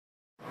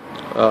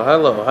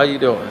Hello, how you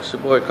doing? It's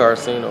your boy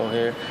Carcino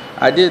here.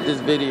 I did this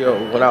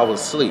video when I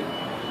was asleep.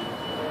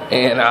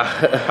 And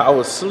I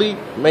was asleep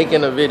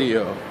making a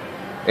video.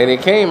 And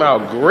it came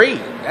out great,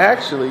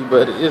 actually,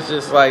 but it's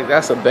just like,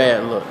 that's a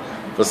bad look.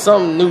 For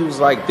some news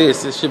like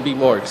this, it should be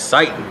more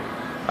exciting.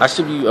 I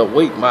should be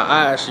awake, my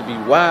eyes should be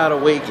wide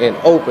awake and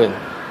open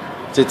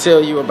to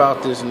tell you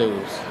about this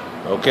news,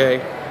 okay?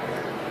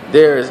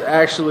 There is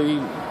actually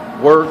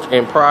work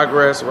in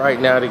progress right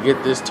now to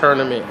get this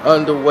tournament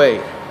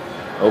underway.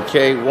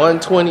 Okay,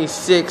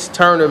 126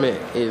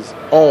 tournament is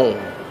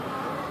on.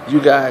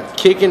 You got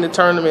kicking the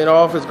tournament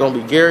off. It's going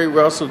to be Gary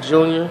Russell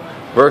Jr.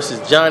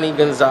 versus Johnny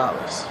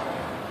Gonzalez.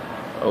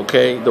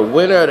 Okay, the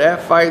winner of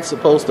that fight's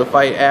supposed to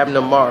fight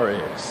Abner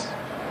Mares.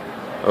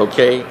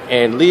 Okay,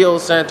 and Leo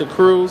Santa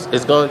Cruz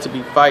is going to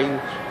be fighting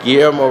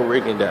Guillermo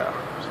Rigondeaux.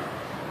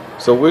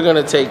 So we're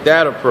going to take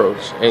that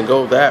approach and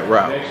go that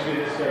route.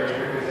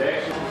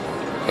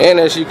 And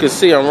as you can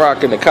see, I'm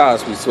rocking the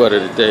Cosby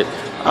sweater today.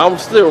 I'm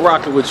still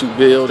rocking with you,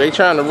 Bill. They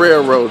trying to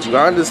railroad you.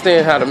 I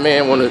understand how the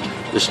man want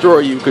to destroy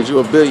you because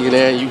you're a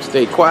billionaire and you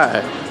stay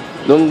quiet.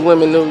 Them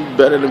women knew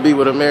better than be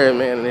with a married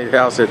man in his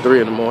house at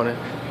 3 in the morning.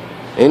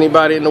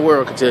 Anybody in the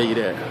world can tell you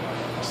that.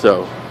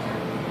 So,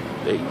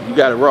 you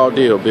got a raw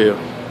deal, Bill.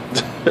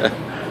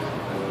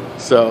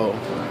 So,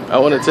 I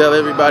want to tell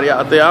everybody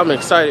out there, I'm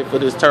excited for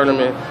this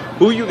tournament.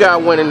 Who you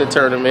got winning the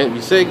tournament?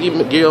 You say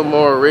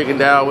Guillermo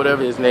Rigondeaux,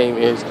 whatever his name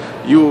is,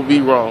 you will be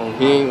wrong.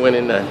 He ain't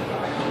winning nothing.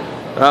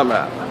 I'm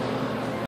out.